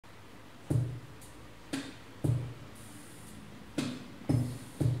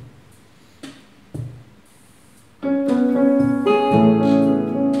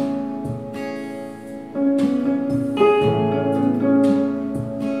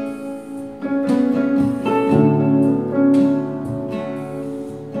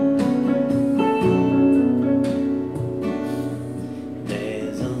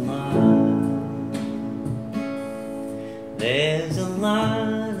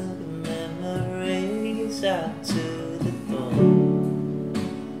goes out to the door.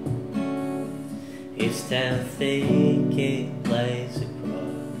 It's down thick, it lays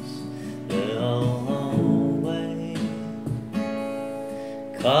across the hallway.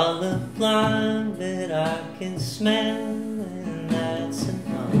 Colorblind, but I can smell, and that's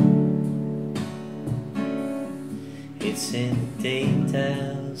enough. It's in the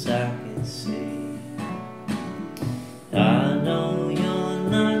details I can see. I know you're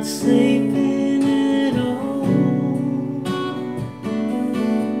not sleeping at all,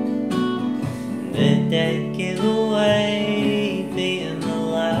 but that giveaway being the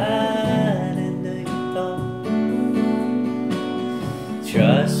light into your door.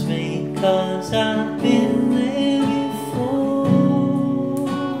 Trust me, 'cause I've been there before.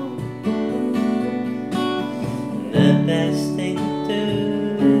 The best thing to do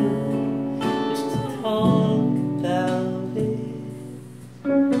is to talk about it.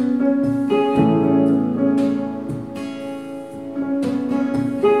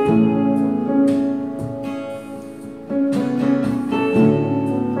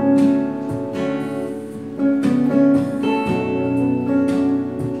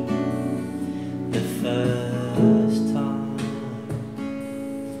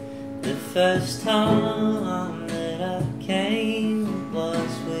 The first time that I came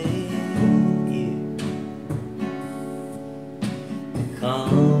was with you. The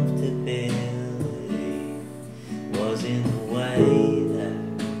comfortability was in the way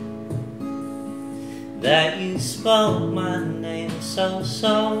that you spoke my name so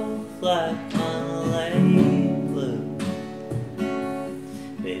soft like unlaid blue.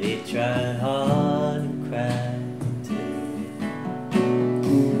 But it tried hard and cried too.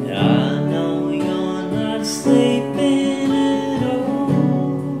 I know you're not sleeping at all,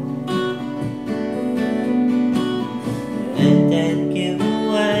 and that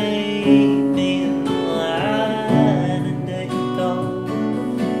giveaway being the light under your door.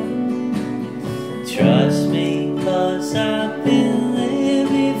 Trust me, 'cause I've been there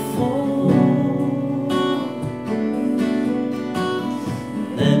before.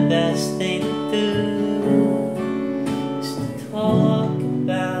 The best thing to do is to talk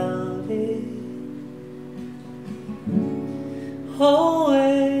about it. Oh,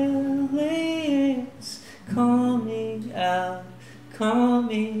 well, it's coming out,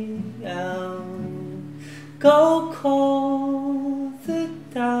 coming out. Go call the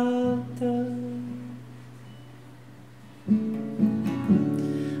doctor.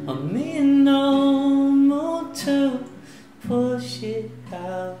 I'm in no mood to push it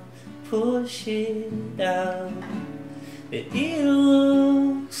out, push it out. But it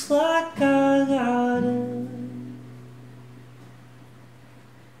looks like I gotta.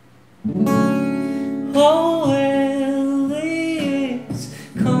 Oh,